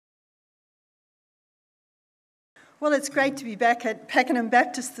Well, it's great to be back at Pakenham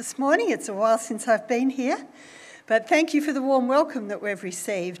Baptist this morning. It's a while since I've been here, but thank you for the warm welcome that we've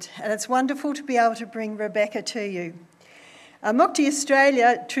received, and it's wonderful to be able to bring Rebecca to you. Mukti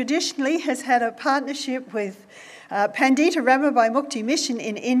Australia traditionally has had a partnership with Pandita Ramabai Mukti Mission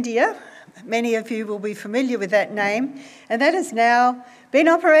in India. Many of you will be familiar with that name, and that has now been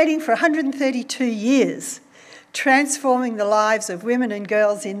operating for 132 years, transforming the lives of women and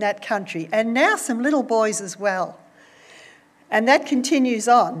girls in that country, and now some little boys as well. And that continues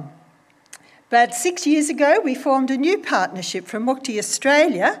on. But 6 years ago, we formed a new partnership from Mukti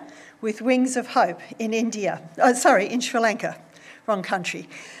Australia with Wings of Hope in in Sri Lanka. Wrong country.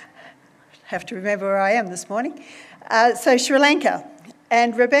 Have to remember where I am this morning. So Sri Lanka.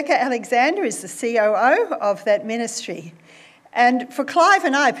 And Rebecca Alexander is the COO of that ministry. And for Clive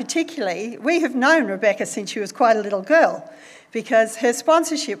and I particularly, we have known Rebecca since she was quite a little girl, because her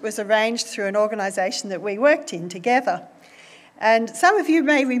sponsorship was arranged through an organisation that we worked in together. And some of you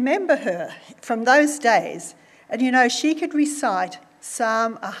may remember her from those days, and you know she could recite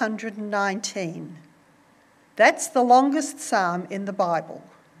Psalm 119. That's the longest psalm in the Bible,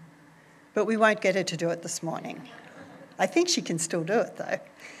 but we won't get her to do it this morning. I think she can still do it though.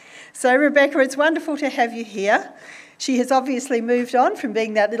 So Rebecca, it's wonderful to have you here. She has obviously moved on from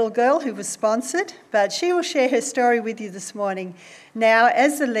being that little girl who was sponsored, but she will share her story with you this morning now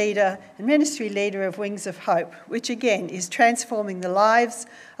as the leader and ministry leader of Wings of Hope, which again is transforming the lives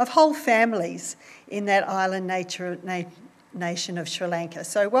of whole families in that island nation of Sri Lanka.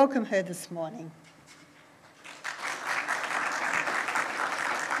 So welcome her this morning.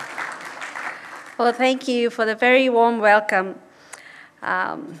 Well, thank you for the very warm welcome.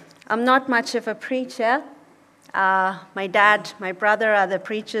 I'm not much of a preacher. My dad, my brother are the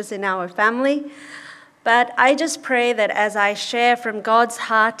preachers in our family. But I just pray that as I share from God's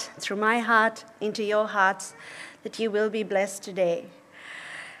heart, through my heart, into your hearts, that you will be blessed today.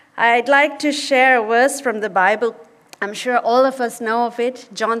 I'd like to share a verse from the Bible. I'm sure all of us know of it,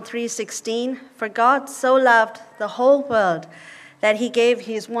 John 3:16. For God so loved the whole world that he gave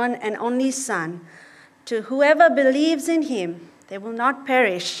his one and only Son. To whoever believes in him, they will not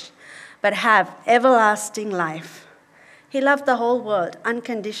perish, but have everlasting life. He loved the whole world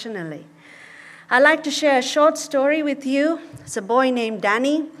unconditionally. I'd like to share a short story with you. It's a boy named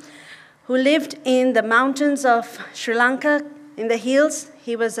Danny who lived in the mountains of Sri Lanka, in the hills.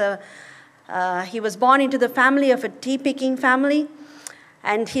 He was born into the family of a tea-picking family,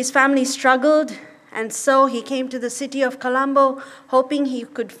 and his family struggled, and so he came to the city of Colombo hoping he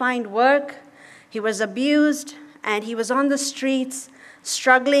could find work. He was abused, and he was on the streets,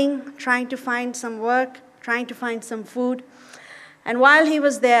 struggling, trying to find some work, trying to find some food. And while he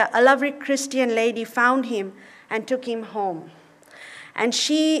was there, a lovely Christian lady found him and took him home. And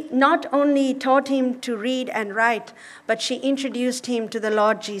she not only taught him to read and write, but she introduced him to the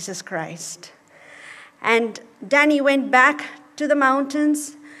Lord Jesus Christ. And Danny went back to the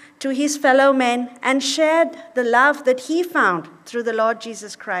mountains, to his fellow men, and shared the love that he found through the Lord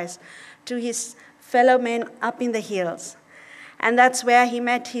Jesus Christ to his fellow men up in the hills. And that's where he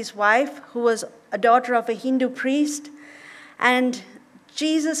met his wife, who was a daughter of a Hindu priest. And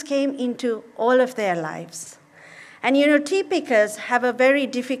Jesus came into all of their lives. And you know, tea pickers have a very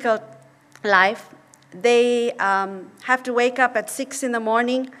difficult life. They have to wake up at 6 in the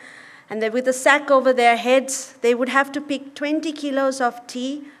morning, and with a sack over their heads, they would have to pick 20 kilos of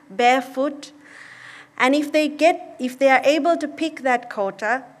tea barefoot. And if they are able to pick that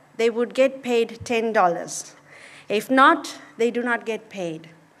quota, they would get paid $10. If not, they do not get paid.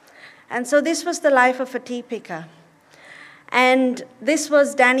 And so this was the life of a tea picker. And this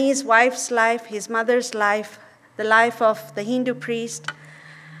was Danny's wife's life, his mother's life, the life of the Hindu priest.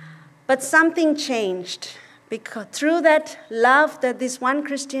 But something changed, because through that love that this one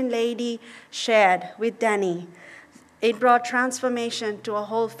Christian lady shared with Danny, it brought transformation to a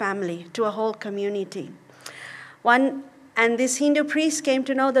whole family, to a whole community. And this Hindu priest came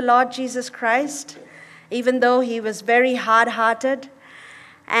to know the Lord Jesus Christ, even though he was very hard-hearted.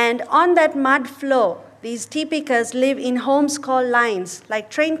 And on that mud floor, these tea pickers live in homes called lines, like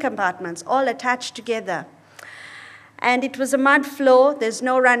train compartments, all attached together. And it was a mud floor. There's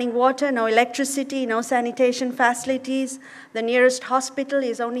no running water, no electricity, no sanitation facilities. The nearest hospital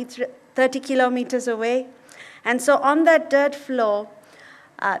is only 30 kilometers away. And so on that dirt floor,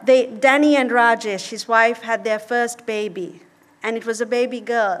 Danny and Rajesh, his wife, had their first baby. And it was a baby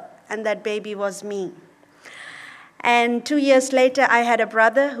girl, and that baby was me. And 2 years later, I had a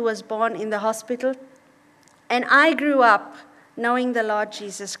brother who was born in the hospital. And I grew up knowing the Lord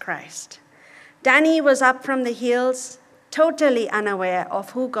Jesus Christ. Danny was up from the hills, totally unaware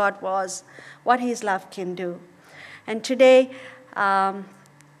of who God was, what his love can do. And today, the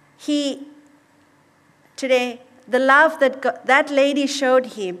love that lady showed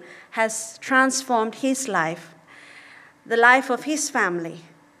him has transformed his life, the life of his family.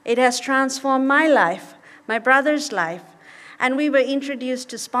 It has transformed my life, my brother's life. And we were introduced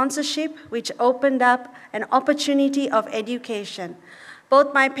to sponsorship, which opened up an opportunity of education.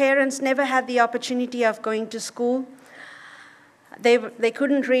 Both my parents never had the opportunity of going to school. They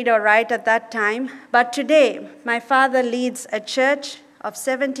couldn't read or write at that time. But today, my father leads a church of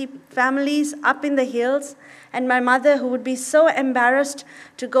 70 families up in the hills, and my mother, who would be so embarrassed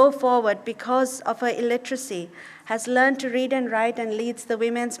to go forward because of her illiteracy, has learned to read and write and leads the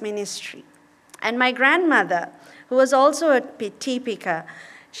women's ministry. And my grandmother, who was also a tea picker,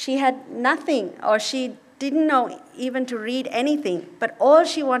 she had nothing, or she didn't know even to read anything, but all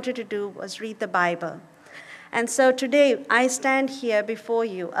she wanted to do was read the Bible. And so today, I stand here before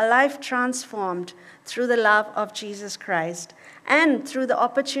you, a life transformed through the love of Jesus Christ and through the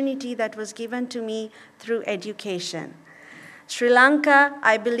opportunity that was given to me through education. Sri Lanka,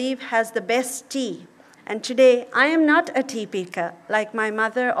 I believe, has the best tea. And today, I am not a tea picker like my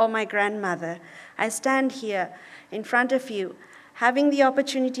mother or my grandmother. I stand here in front of you, having the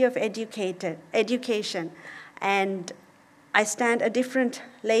opportunity of education, and I stand a different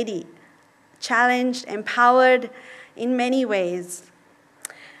lady, challenged, empowered in many ways.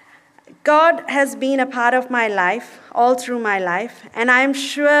 God has been a part of my life, all through my life, and I'm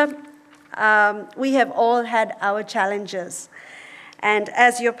sure we have all had our challenges. And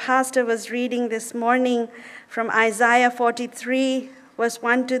as your pastor was reading this morning from Isaiah 43, verse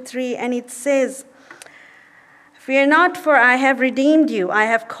 1 to 3, and it says, "Fear not, for I have redeemed you. I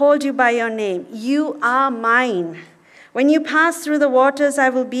have called you by your name. You are mine. When you pass through the waters, I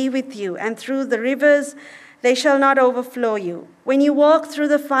will be with you, and through the rivers, they shall not overflow you. When you walk through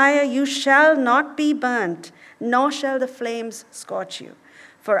the fire, you shall not be burnt, nor shall the flames scorch you.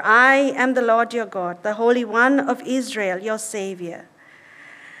 For I am the Lord your God, the Holy One of Israel, your Savior.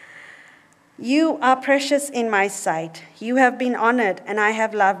 You are precious in my sight. You have been honored, and I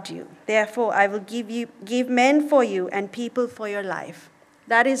have loved you. Therefore, I will give men for you and people for your life."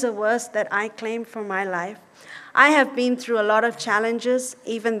 That is a verse that I claim for my life. I have been through a lot of challenges,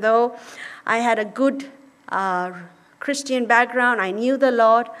 even though I had a good Christian background. I knew the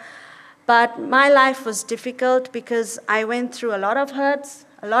Lord, but my life was difficult because I went through a lot of hurts,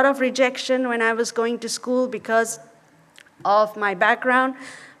 a lot of rejection when I was going to school because of my background.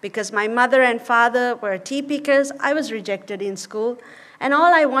 Because my mother and father were tea pickers, I was rejected in school, and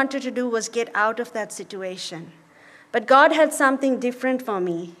all I wanted to do was get out of that situation. But God had something different for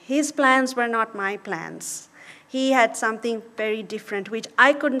me. His plans were not my plans. He had something very different, which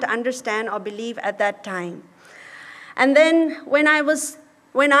I couldn't understand or believe at that time. And then when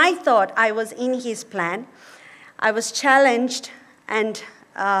I thought I was in his plan, I was challenged and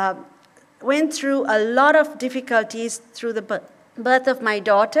went through a lot of difficulties through the birth of my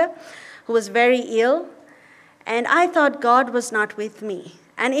daughter, who was very ill, and I thought God was not with me.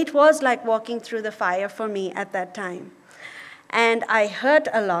 And it was like walking through the fire for me at that time. And I hurt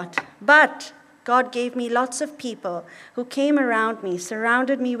a lot, but God gave me lots of people who came around me,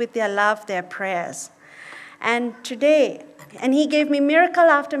 surrounded me with their love, their prayers. And he gave me miracle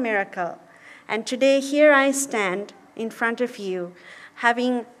after miracle. And today, here I stand in front of you,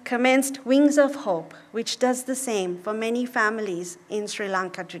 having commenced Wings of Hope, which does the same for many families in Sri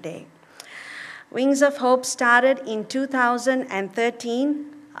Lanka today. Wings of Hope started in 2013.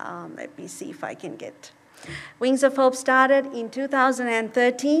 Let me see if I can get. Wings of Hope started in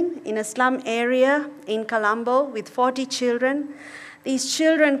 2013 in a slum area in Colombo with 40 children. These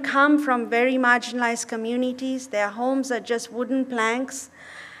children come from very marginalized communities. Their homes are just wooden planks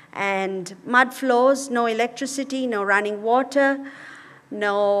and mud floors, no electricity, no running water,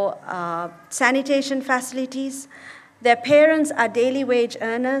 no sanitation facilities. Their parents are daily wage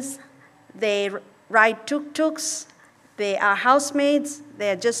earners. They ride tuk-tuks. They are housemaids.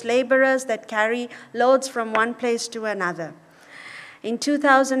 They are just laborers that carry loads from one place to another. In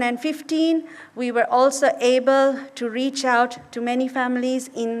 2015, we were also able to reach out to many families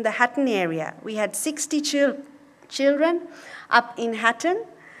in the Hatton area. We had 60 children up in Hatton,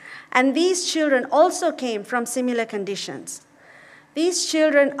 and these children also came from similar conditions. These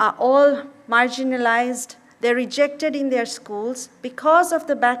children are all marginalized. They're rejected in their schools because of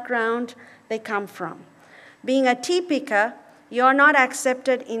the background they come from. Being a tea picker, you're not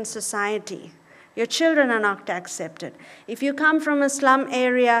accepted in society. Your children are not accepted. If you come from a slum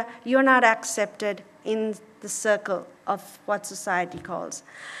area, you're not accepted in the circle of what society calls.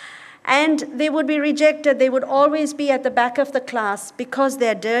 And they would be rejected. They would always be at the back of the class because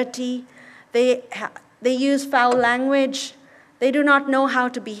they're dirty. They they use foul language, they do not know how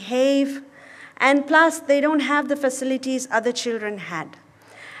to behave, and plus they don't have the facilities other children had.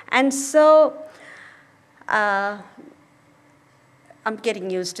 And so, I'm getting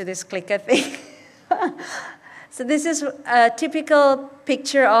used to this clicker thing. So this is a typical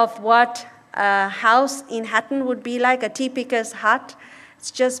picture of what a house in Hatton would be like, a tea picker's hut.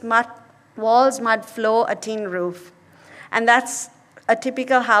 It's just mud walls, mud floor, a tin roof. And that's a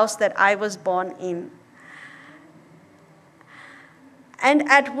typical house that I was born in. And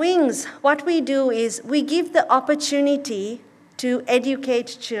at Wings, what we do is we give the opportunity to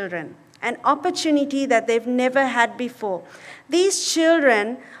educate children, an opportunity that they've never had before. These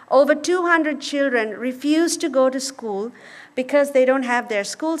children, over 200 children, refuse to go to school because they don't have their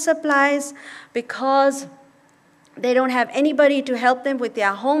school supplies, because they don't have anybody to help them with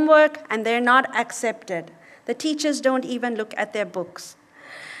their homework, and they're not accepted. The teachers don't even look at their books.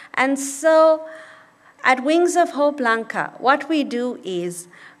 And so at Wings of Hope Lanka, what we do is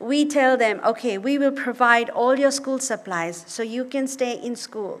we tell them, okay, we will provide all your school supplies so you can stay in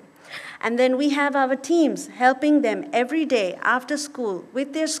school. And then we have our teams helping them every day after school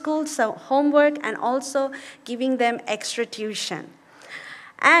with their school homework and also giving them extra tuition.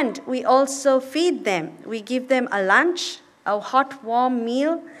 And we also feed them. We give them a lunch, a hot, warm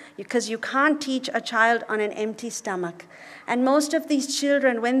meal, because you can't teach a child on an empty stomach. And most of these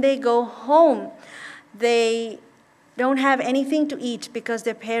children, when they go home, they don't have anything to eat because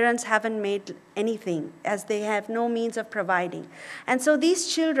their parents haven't made anything, as they have no means of providing. And so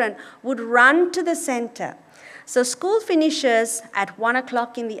these children would run to the center. So school finishes at 1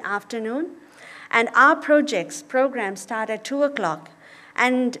 o'clock in the afternoon, and our programs start at 2 o'clock.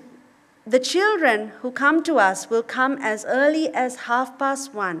 And the children who come to us will come as early as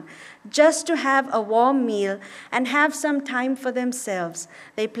 1:30 just to have a warm meal and have some time for themselves.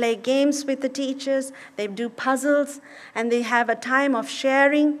 They play games with the teachers, they do puzzles, and they have a time of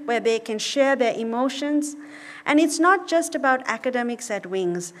sharing where they can share their emotions. And it's not just about academics at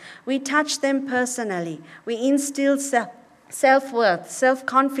Wings. We touch them personally. We instill self-worth,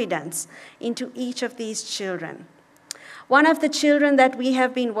 self-confidence into each of these children. One of the children that we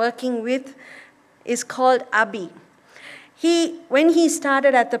have been working with is called Abi. When he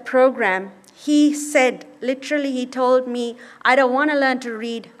started at the program, he said, literally, he told me, I don't want to learn to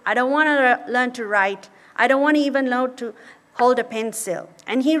read, I don't want to learn to write, I don't want to even learn to hold a pencil.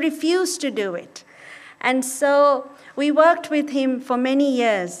 And he refused to do it. And so we worked with him for many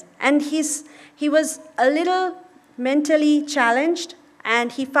years. And he was a little mentally challenged,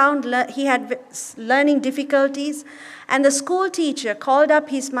 and he found he had learning difficulties. And the school teacher called up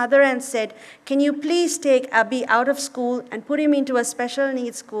his mother and said, can you please take Abi out of school and put him into a special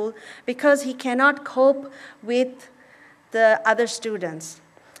needs school because he cannot cope with the other students.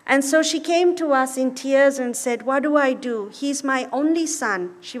 And so she came to us in tears and said, what do I do? He's my only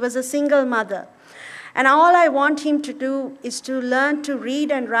son. She was a single mother. And all I want him to do is to learn to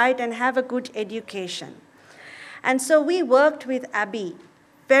read and write and have a good education. And so we worked with Abi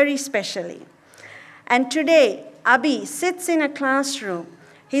very specially. And today, Abi sits in a classroom,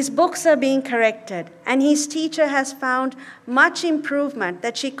 his books are being corrected, and his teacher has found much improvement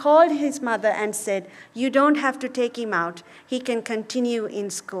that she called his mother and said, you don't have to take him out, he can continue in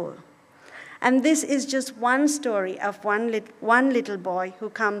school. And this is just one story of one little boy who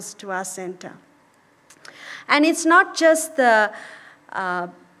comes to our center. And it's not just the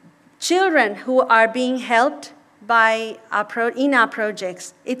children who are being helped in our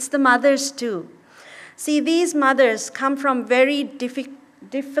projects, it's the mothers too. See, these mothers come from very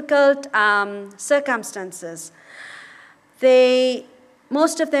difficult circumstances.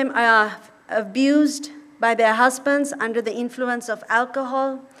 Most of them are abused by their husbands under the influence of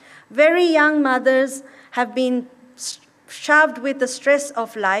alcohol. Very young mothers have been shoved with the stress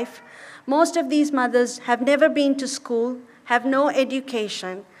of life. Most of these mothers have never been to school, have no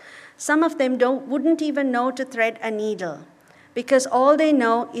education. Some of them wouldn't even know to thread a needle because all they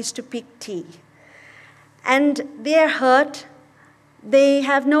know is to pick tea. And they're hurt, they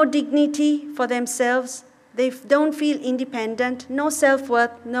have no dignity for themselves, they don't feel independent, no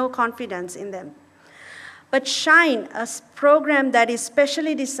self-worth, no confidence in them. But Shine, a program that is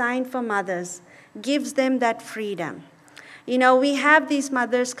specially designed for mothers, gives them that freedom. You know, we have these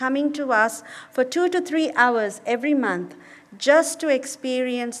mothers coming to us for 2 to 3 hours every month just to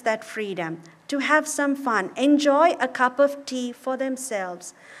experience that freedom, to have some fun, enjoy a cup of tea for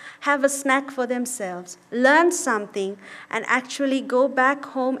themselves, have a snack for themselves, learn something, and actually go back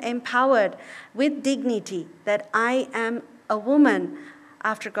home empowered with dignity that I am a woman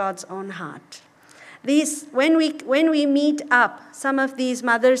after God's own heart. When we meet up, some of these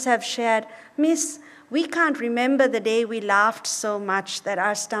mothers have shared, Miss, we can't remember the day we laughed so much that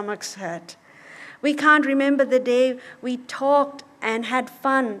our stomachs hurt. We can't remember the day we talked and had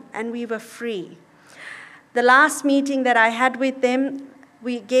fun and we were free. The last meeting that I had with them,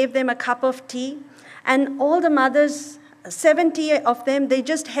 we gave them a cup of tea, and all the mothers, 70 of them, they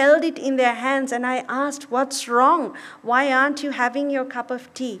just held it in their hands, and I asked, what's wrong? Why aren't you having your cup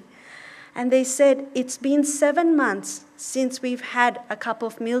of tea? And they said, it's been 7 months since we've had a cup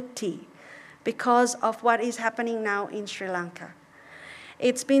of milk tea because of what is happening now in Sri Lanka.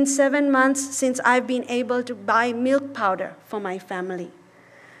 It's been 7 months since I've been able to buy milk powder for my family.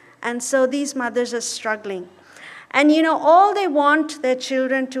 And so these mothers are struggling. And all they want their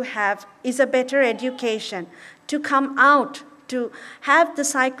children to have is a better education, to come out, to have the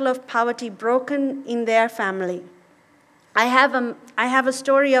cycle of poverty broken in their family. I have a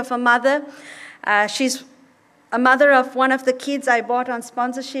story of a mother. She's a mother of one of the kids I bought on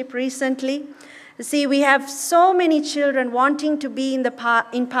sponsorship recently. See, we have so many children wanting to be in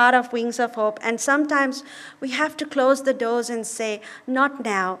part of Wings of Hope, and sometimes we have to close the doors and say, not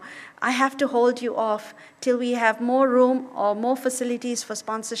now. I have to hold you off till we have more room or more facilities for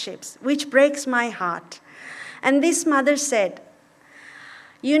sponsorships, which breaks my heart. And this mother said,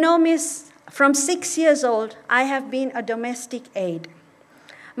 Miss, from 6 years old, I have been a domestic aide.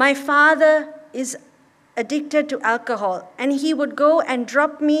 My father is addicted to alcohol, and he would go and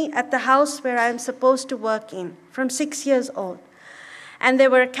drop me at the house where I'm supposed to work in from 6 years old. And they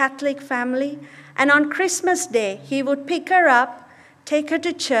were a Catholic family, and on Christmas Day, he would pick her up, take her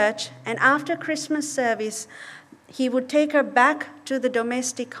to church, and after Christmas service, he would take her back to the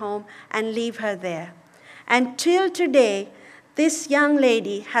domestic home and leave her there. And till today, this young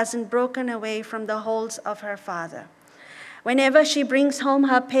lady hasn't broken away from the holds of her father. Whenever she brings home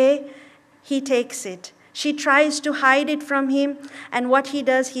her pay, he takes it. She tries to hide it from him, and what he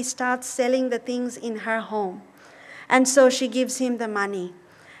does, he starts selling the things in her home. And so she gives him the money.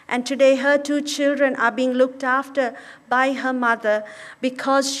 And today her 2 children are being looked after by her mother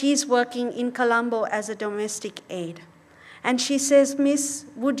because she's working in Colombo as a domestic aide. And she says, Miss,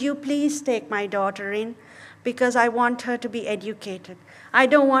 would you please take my daughter in? Because I want her to be educated. I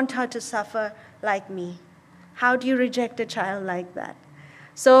don't want her to suffer like me. How do you reject a child like that?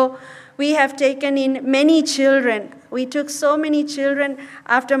 So we have taken in many children. We took so many children.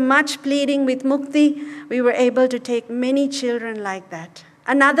 After much pleading with Mukti, we were able to take many children like that.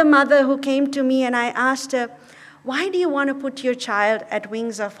 Another mother who came to me, and I asked her, why do you want to put your child at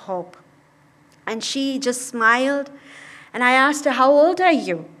Wings of Hope? And she just smiled. And I asked her, how old are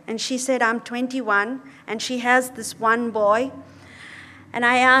you? And she said, I'm 21. And she has this one boy. And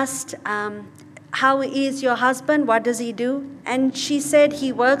I asked, how is your husband? What does he do? And she said,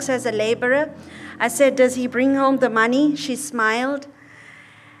 he works as a laborer. I said, does he bring home the money? She smiled.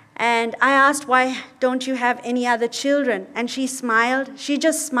 And I asked, why don't you have any other children? And she smiled. She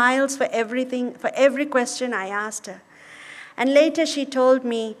just smiles for everything, for every question I asked her. And later she told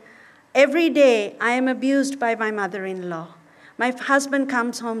me, every day I am abused by my mother-in-law. My husband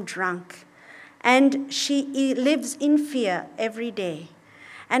comes home drunk. And she lives in fear every day.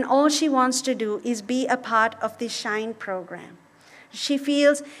 And all she wants to do is be a part of the SHINE program. She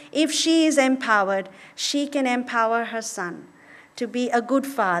feels if she is empowered, she can empower her son to be a good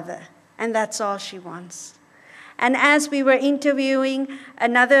father. And that's all she wants. And as we were interviewing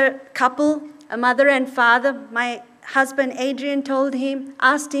another couple, a mother and father, my husband Adrian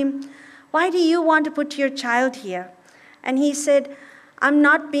asked him, why do you want to put your child here? And he said, I'm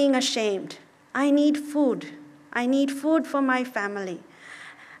not being ashamed. I need food. I need food for my family.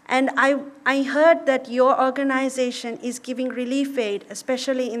 And I heard that your organization is giving relief aid,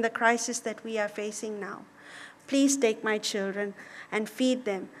 especially in the crisis that we are facing now. Please take my children and feed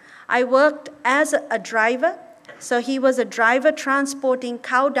them. I worked as a driver. So he was a driver transporting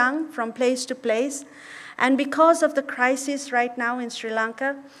cow dung from place to place. And because of the crisis right now in Sri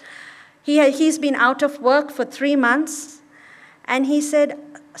Lanka, he's been out of work for 3 months. And he said,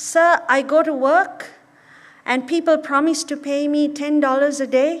 sir, I go to work and people promise to pay me $10 a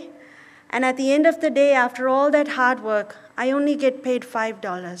day. And at the end of the day, after all that hard work, I only get paid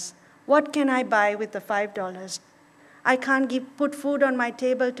 $5. What can I buy with the $5? I can't put food on my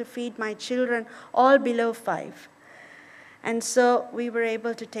table to feed my children, all below 5. And so we were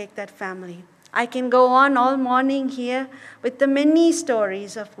able to take that family. I can go on all morning here with the many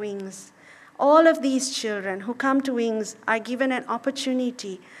stories of Wings. All of these children who come to Wings are given an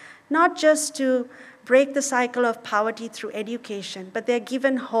opportunity, not just to break the cycle of poverty through education, but they're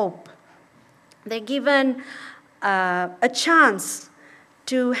given hope. They're given a chance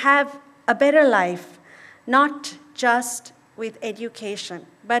to have a better life not just with education,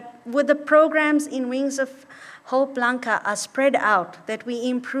 but with the programs in Wings of Hope Lanka are spread out, that we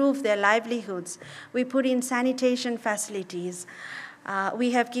improve their livelihoods. We put in sanitation facilities.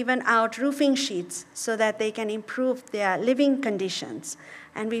 We have given out roofing sheets so that they can improve their living conditions.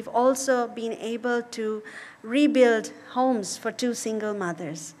 And we've also been able to rebuild homes for 2 single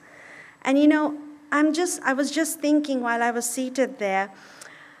mothers. And you know, I was just thinking while I was seated there,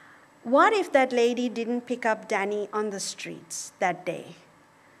 what if that lady didn't pick up Danny on the streets that day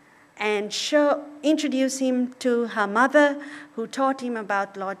and introduce him to her mother who taught him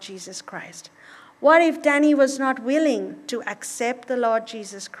about Lord Jesus Christ? What if Danny was not willing to accept the Lord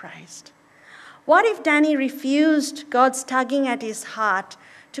Jesus Christ? What if Danny refused God's tugging at his heart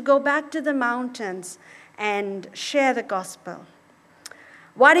to go back to the mountains and share the gospel?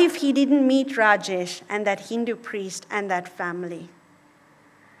 What if he didn't meet Rajesh and that Hindu priest and that family?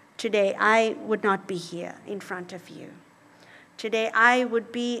 Today, I would not be here in front of you. Today, I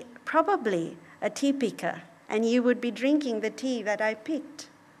would be probably a tea picker, and you would be drinking the tea that I picked.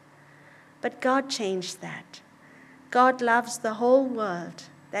 But God changed that. God loves the whole world,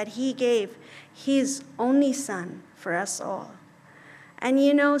 that he gave his only son for us all. And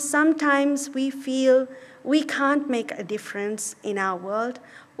you know, sometimes we feel we can't make a difference in our world.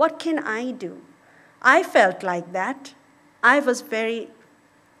 What can I do? I felt like that. I was very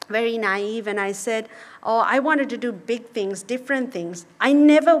naive, and I said, oh, I wanted to do big things, different things. I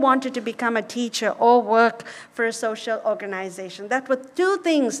never wanted to become a teacher or work for a social organization. That were 2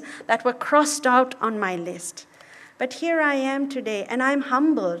 things that were crossed out on my list. But here I am today, and I'm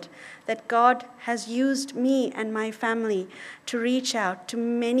humbled that God has used me and my family to reach out to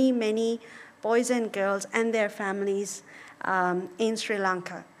many, many boys and girls and their families in Sri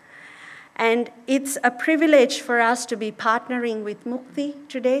Lanka. And it's a privilege for us to be partnering with Mukti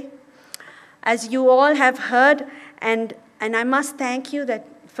today. As you all have heard, and I must thank you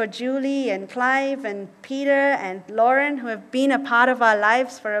for Julie and Clive and Peter and Lauren, who have been a part of our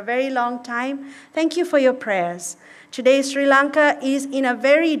lives for a very long time. Thank you for your prayers. Today, Sri Lanka is in a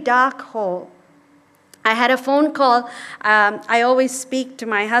very dark hole. I had a phone call. I always speak to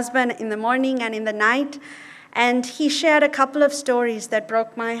my husband in the morning and in the night. And he shared a couple of stories that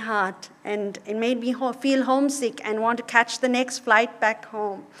broke my heart, and it made me feel homesick and want to catch the next flight back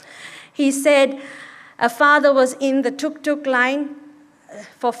home. He said a father was in the tuk-tuk line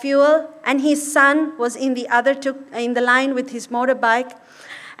for fuel, and his son was in the line with his motorbike,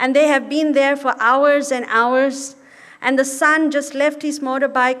 and they have been there for hours and hours, and the son just left his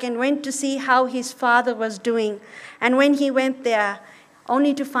motorbike and went to see how his father was doing. And when he went there,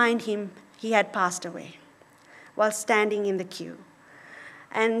 only to find he had passed away while standing in the queue.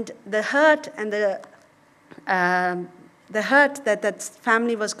 And the hurt and the hurt that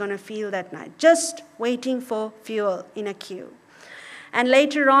family was going to feel that night, just waiting for fuel in a queue. And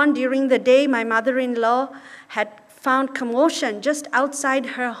later on during the day, my mother-in-law had found commotion just outside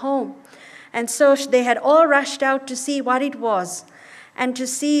her home. And so they had all rushed out to see what it was, and to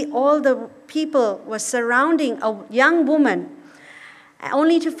see all the people were surrounding a young woman,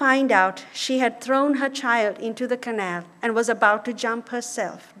 only to find out she had thrown her child into the canal and was about to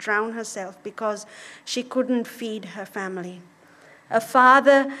drown herself, because she couldn't feed her family. A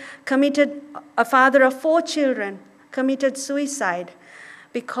father of 4 children committed suicide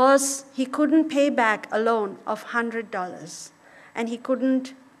because he couldn't pay back a loan of $100, and he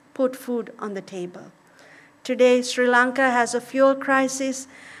couldn't put food on the table. Today, Sri Lanka has a fuel crisis,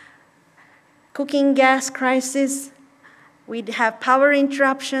 cooking gas crisis. We have power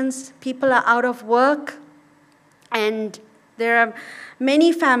interruptions. People are out of work. And there are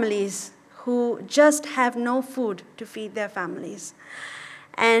many families who just have no food to feed their families.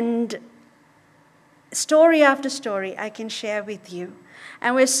 And story after story I can share with you.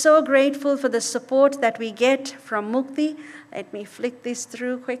 And we're so grateful for the support that we get from Mukti. Let me flick this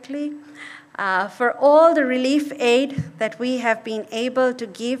through quickly. For all the relief aid that we have been able to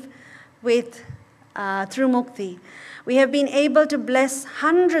give through Mukti. We have been able to bless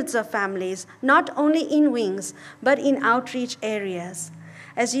hundreds of families, not only in Wings, but in outreach areas.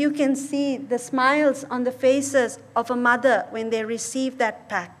 As you can see, the smiles on the faces of a mother when they receive that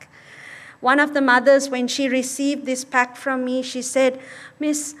pack. One of the mothers, when she received this pack from me, she said,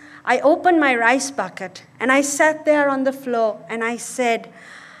 "Miss, I opened my rice bucket and I sat there on the floor and I said,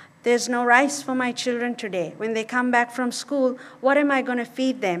 there's no rice for my children today. When they come back from school, what am I going to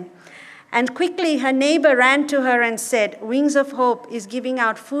feed them?" And quickly her neighbor ran to her and said, "Wings of Hope is giving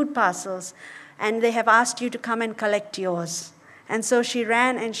out food parcels and they have asked you to come and collect yours." And so she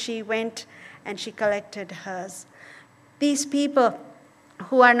ran and she went and she collected hers. These people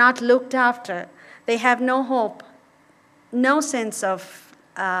who are not looked after, They have no hope, no sense of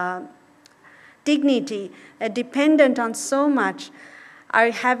dignity, dependent on so much, are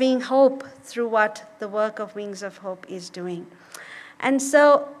having hope through what the work of Wings of Hope is doing. And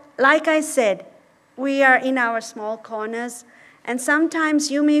so, like I said, we are in our small corners, and sometimes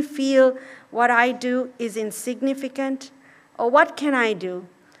you may feel what I do is insignificant, or what can I do?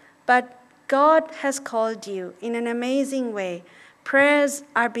 But God has called you in an amazing way. Prayers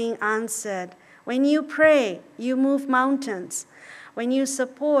are being answered. When you pray, you move mountains. When you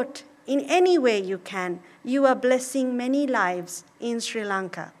support in any way you can, you are blessing many lives in Sri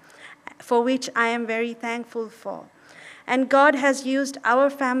Lanka, for which I am very thankful for. And God has used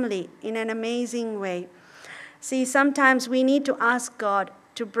our family in an amazing way. See, sometimes we need to ask God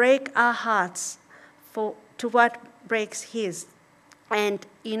to break our hearts to what breaks His. And,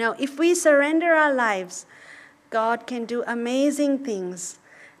 if we surrender our lives, God can do amazing things.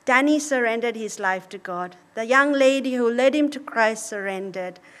 Danny surrendered his life to God. The young lady who led him to Christ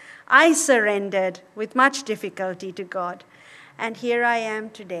surrendered. I surrendered with much difficulty to God. And here I am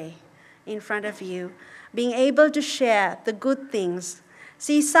today in front of you, being able to share the good things.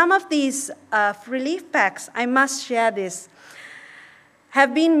 See, some of these relief packs, I must share this,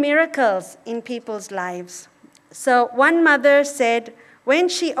 have been miracles in people's lives. So one mother said, when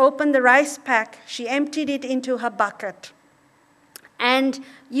she opened the rice pack, she emptied it into her bucket. And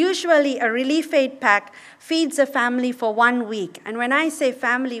usually a relief aid pack feeds a family for 1 week. And when I say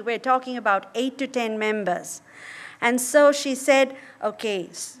family, we're talking about 8 to 10 members. And so she said, okay,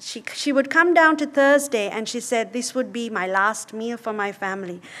 she would come down to Thursday and she said, this would be my last meal for my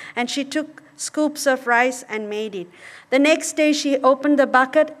family. And she took scoops of rice and made it. The next day she opened the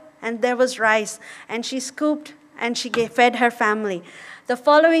bucket and there was rice. And she scooped and she fed her family. The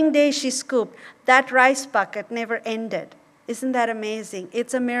following day she scooped. That rice bucket never ended. Isn't that amazing?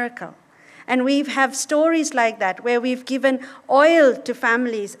 It's a miracle. And we have stories like that where we've given oil to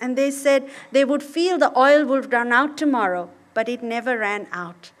families and they said they would feel the oil would run out tomorrow, but it never ran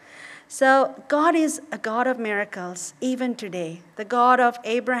out. So God is a God of miracles, even today. The God of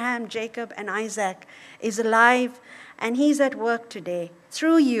Abraham, Jacob, and Isaac is alive, and He's at work today,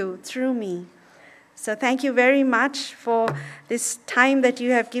 through you, through me. So thank you very much for this time that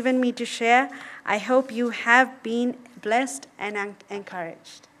you have given me to share. I hope you have been blessed and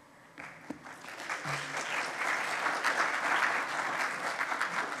encouraged.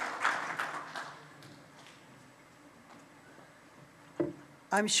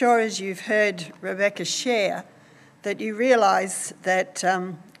 I'm sure as you've heard Rebecca share that you realise that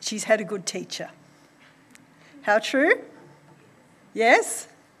she's had a good teacher. How true? Yes?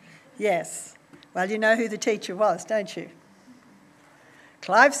 Yes. Well, you know who the teacher was, don't you?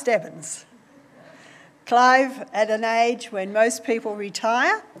 Clive Stebbins. Clive, at an age when most people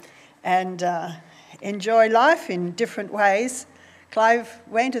retire and enjoy life in different ways, Clive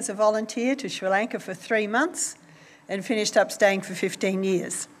went as a volunteer to Sri Lanka for 3 months and finished up staying for 15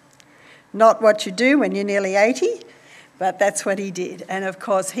 years. Not what you do when you're nearly 80, but that's what he did. And of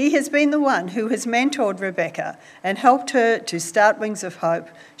course, he has been the one who has mentored Rebecca and helped her to start Wings of Hope,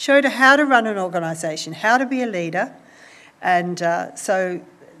 showed her how to run an organisation, how to be a leader. And so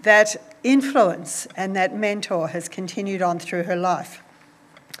that influence and that mentor has continued on through her life.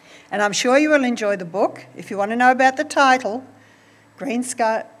 And I'm sure you will enjoy the book. If you want to know about the title, Blue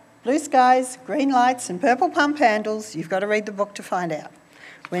Skies, Green Lights and Purple Pump Handles, you've got to read the book to find out.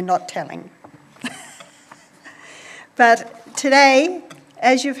 We're not telling. But today,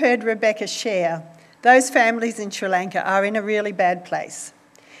 as you've heard Rebecca share, those families in Sri Lanka are in a really bad place.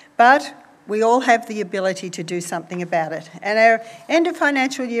 But we all have the ability to do something about it. And our end of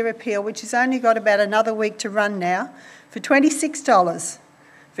financial year appeal, which has only got about another week to run now, for $26,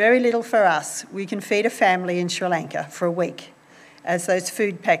 very little for us, we can feed a family in Sri Lanka for a week, as those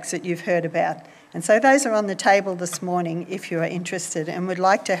food packs that you've heard about. And so those are on the table this morning if you are interested and would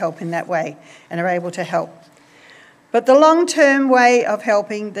like to help in that way and are able to help. But the long-term way of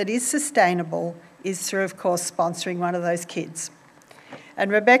helping that is sustainable is through, of course, sponsoring one of those kids.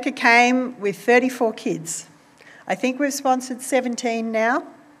 And Rebecca came with 34 kids. I think we've sponsored 17 now,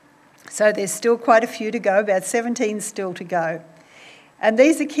 so there's still quite a few to go, about 17 still to go. And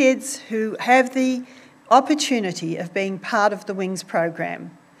these are kids who have the opportunity of being part of the Wings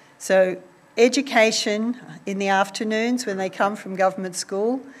program. So education in the afternoons when they come from government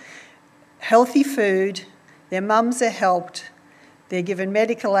school, healthy food, their mums are helped, they're given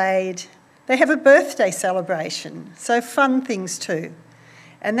medical aid, they have a birthday celebration, so fun things too.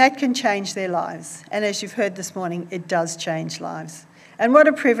 And that can change their lives. And as you've heard this morning, it does change lives. And what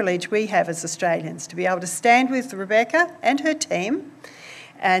a privilege we have as Australians to be able to stand with Rebecca and her team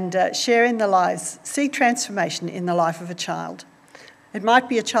and share in the lives, see transformation in the life of a child. It might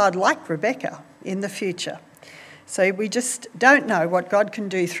be a child like Rebecca in the future. So we just don't know what God can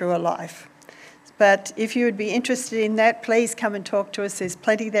do through a life. But if you would be interested in that, please come and talk to us. There's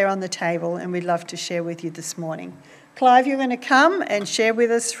plenty there on the table, and we'd love to share with you this morning. Clive, you're going to come and share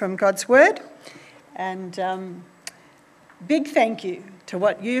with us from God's Word. And big thank you to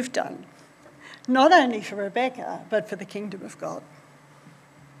what you've done, not only for Rebecca, but for the kingdom of God.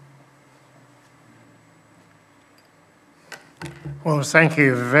 Well, thank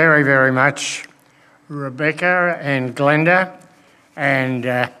you very, very much, Rebecca and Glenda.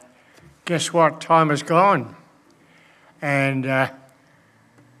 And guess what? Time has gone. And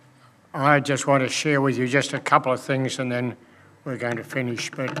I just want to share with you just a couple of things and then we're going to finish.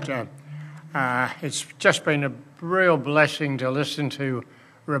 But it's just been a real blessing to listen to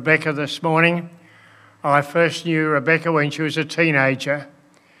Rebecca this morning. I first knew Rebecca when she was a teenager.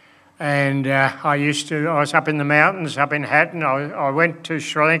 And I was up in the mountains, up in Hatton. I went to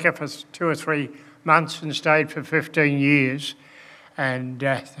Sri Lanka for 2 or 3 months and stayed for 15 years. And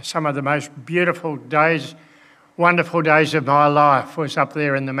some of the most beautiful days, wonderful days of my life was up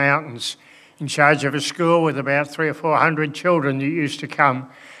there in the mountains in charge of a school with about 300 or 400 children that used to come.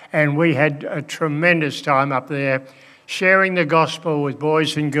 And we had a tremendous time up there sharing the gospel with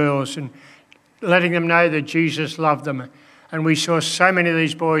boys and girls and letting them know that Jesus loved them. And we saw so many of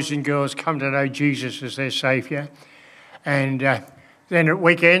these boys and girls come to know Jesus as their saviour. And then at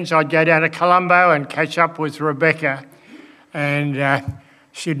weekends I'd go down to Colombo and catch up with Rebecca. And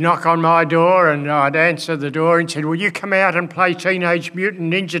she'd knock on my door and I'd answer the door and said, "Will you come out and play Teenage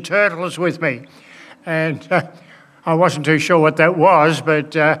Mutant Ninja Turtles with me?" And I wasn't too sure what that was,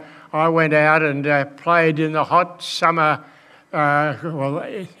 but I went out and played in the hot summer,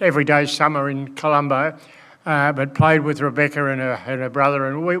 every day summer in Colombo. But played with Rebecca and her brother,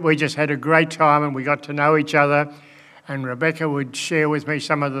 and we just had a great time and we got to know each other. And Rebecca would share with me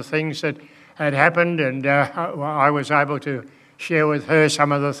some of the things that had happened, and I was able to share with her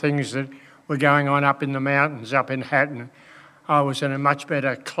some of the things that were going on up in the mountains, up in Hatton. I was in a much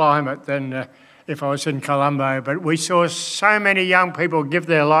better climate than if I was in Colombo, but we saw so many young people give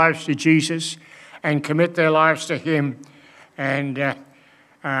their lives to Jesus and commit their lives to him. And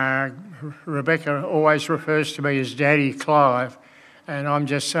Rebecca always refers to me as Daddy Clive, and I'm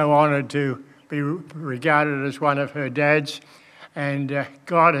just so honoured to be regarded as one of her dads. And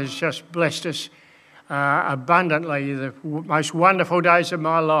God has just blessed us abundantly. The most wonderful days of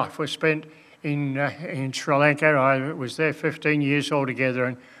my life were spent in Sri Lanka. I was there 15 years altogether,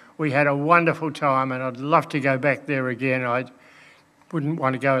 and we had a wonderful time, and I'd love to go back there again. I wouldn't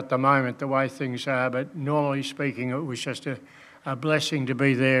want to go at the moment the way things are, but normally speaking, it was just a blessing to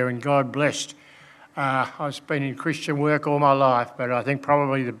be there, and God blessed. I've been in Christian work all my life, but I think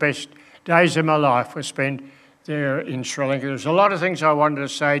probably the best days of my life were spent there in Sri Lanka. There's a lot of things I wanted to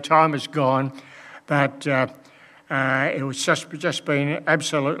say. Time is gone, but it was just been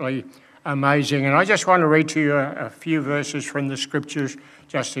absolutely amazing. And I just want to read to you a few verses from the scriptures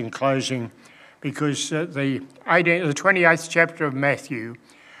just in closing, because the 28th chapter of Matthew,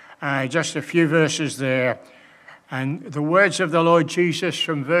 just a few verses there. And the words of the Lord Jesus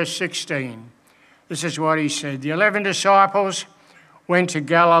from verse 16, this is what he said. The 11 disciples went to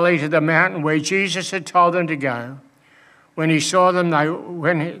Galilee to the mountain where Jesus had told them to go. When they saw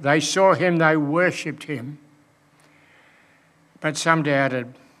him, they worshipped him. But some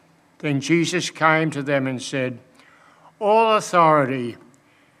doubted. Then Jesus came to them and said, "All authority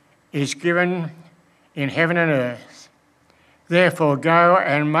is given in heaven and earth. Therefore, go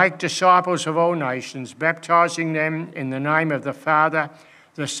and make disciples of all nations, baptizing them in the name of the Father,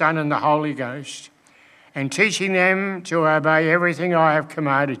 the Son, and the Holy Ghost, and teaching them to obey everything I have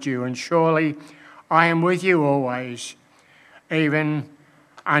commanded you. And surely I am with you always, even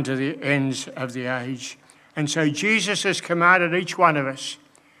unto the ends of the age." And so Jesus has commanded each one of us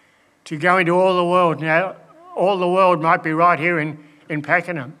to go into all the world. Now, all the world might be right here in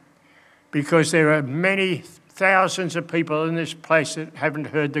Pakenham, because there are many thousands of people in this place that haven't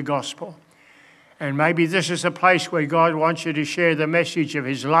heard the gospel. And maybe this is a place where God wants you to share the message of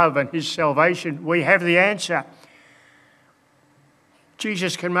his love and his salvation. We have the answer.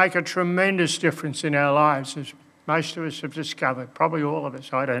 Jesus can make a tremendous difference in our lives, as most of us have discovered. Probably all of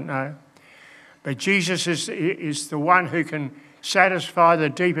us, I don't know. But Jesus is the one who can satisfy the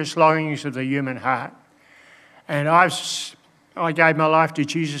deepest longings of the human heart. And I gave my life to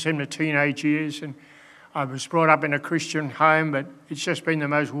Jesus in my teenage years, and I was brought up in a Christian home, but it's just been the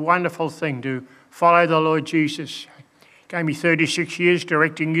most wonderful thing to follow the Lord Jesus. It gave me 36 years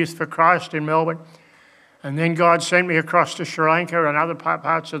directing Youth for Christ in Melbourne. And then God sent me across to Sri Lanka and other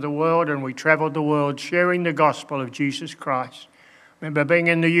parts of the world, and we travelled the world sharing the gospel of Jesus Christ. I remember being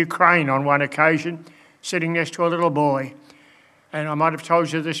in the Ukraine on one occasion, sitting next to a little boy. And I might have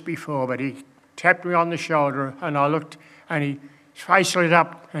told you this before, but he tapped me on the shoulder, and I looked, and his face lit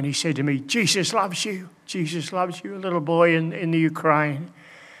up, and he said to me, "Jesus loves you. Jesus loves you," a little boy in the Ukraine.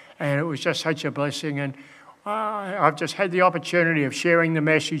 And it was just such a blessing. And I've just had the opportunity of sharing the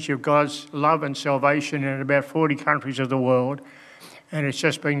message of God's love and salvation in about 40 countries of the world. And it's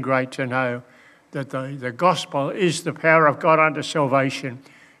just been great to know that the gospel is the power of God unto salvation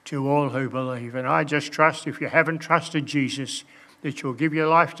to all who believe. And I just trust, if you haven't trusted Jesus, that you'll give your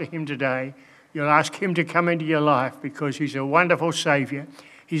life to him today. You'll ask him to come into your life, because he's a wonderful Saviour.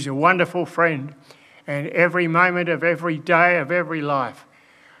 He's a wonderful friend. And every moment of every day of every life,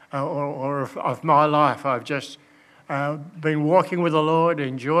 of my life, I've just been walking with the Lord,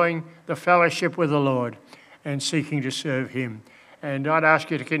 enjoying the fellowship with the Lord, and seeking to serve him. And I'd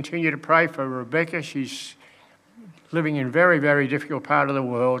ask you to continue to pray for Rebecca. She's living in a very, very difficult part of the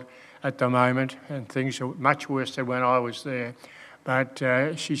world at the moment, and things are much worse than when I was there. But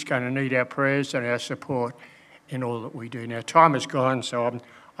she's going to need our prayers and our support in all that we do. Now, time is gone, so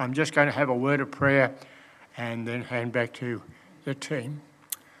I'm just going to have a word of prayer and then hand back to the team.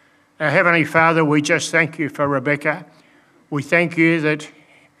 Our Heavenly Father, we just thank you for Rebecca. We thank you that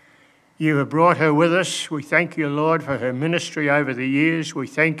you have brought her with us. We thank you, Lord, for her ministry over the years. We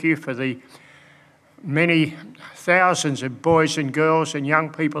thank you for the many thousands of boys and girls and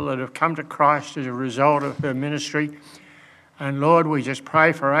young people that have come to Christ as a result of her ministry. And Lord, we just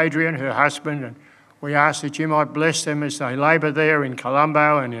pray for Adrian, her husband, and we ask that you might bless them as they labour there in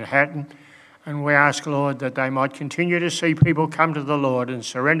Colombo and in Hatton. And we ask, Lord, that they might continue to see people come to the Lord and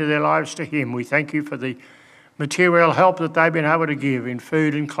surrender their lives to him. We thank you for the material help that they've been able to give in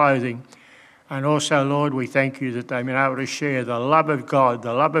food and clothing. And also, Lord, we thank you that they've been able to share the love of God,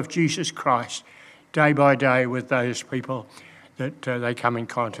 the love of Jesus Christ, day by day with those people that they come in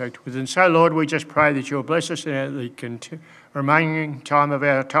contact with. And so, Lord, we just pray that you'll bless us in the remaining time of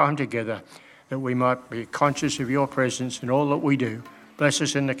our time together, that we might be conscious of your presence in all that we do. Bless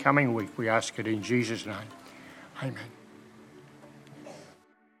us in the coming week. We ask it in Jesus' name. Amen.